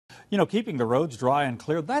You know, keeping the roads dry and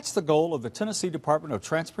clear, that's the goal of the Tennessee Department of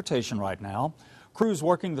Transportation right now. Crews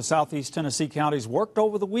working the southeast Tennessee counties worked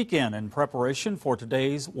over the weekend in preparation for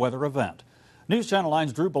today's weather event. News Channel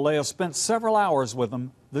 9's Drew Balea spent several hours with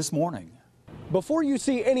them this morning. Before you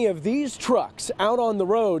see any of these trucks out on the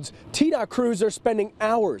roads, TDOT crews are spending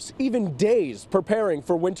hours, even days, preparing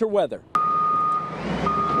for winter weather.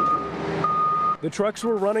 The trucks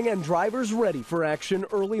were running and drivers ready for action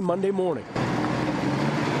early Monday morning.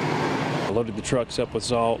 I loaded the trucks up with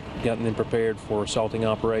salt, gotten them prepared for salting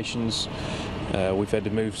operations. We've had to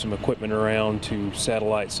move some equipment around to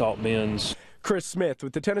satellite salt bins. Chris Smith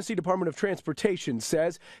with the Tennessee Department of Transportation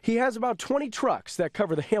says he has about 20 trucks that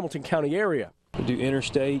cover the Hamilton County area. We do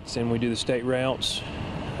interstates and we do the state routes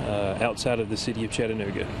outside of the city of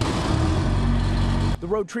Chattanooga. The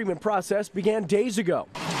road treatment process began days ago.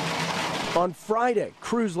 On Friday,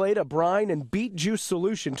 crews laid a brine and beet juice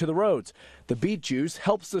solution to the roads. The beet juice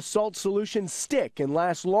helps the salt solution stick and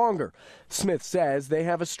last longer. Smith says they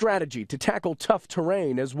have a strategy to tackle tough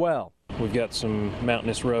terrain as well. We've got some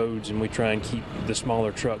mountainous roads and we try and keep the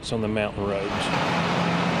smaller trucks on the mountain roads.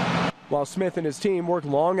 While Smith and his team work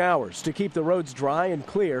long hours to keep the roads dry and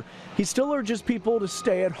clear, he still urges people to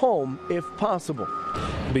stay at home if possible.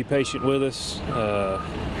 Be patient with us,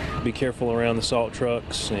 be careful around the salt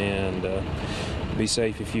trucks, and be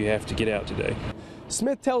safe if you have to get out today.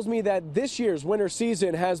 Smith tells me that this year's winter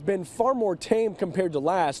season has been far more tame compared to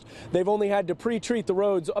last. They've only had to pre-treat the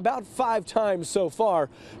roads about 5 times so far,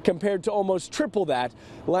 compared to almost triple that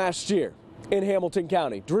last year. In Hamilton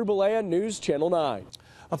County, Drew Balea, News Channel 9.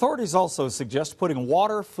 Authorities also suggest putting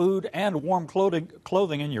water, food, and warm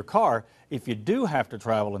clothing in your car if you do have to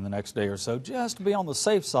travel in the next day or so, just to be on the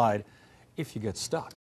safe side if you get stuck.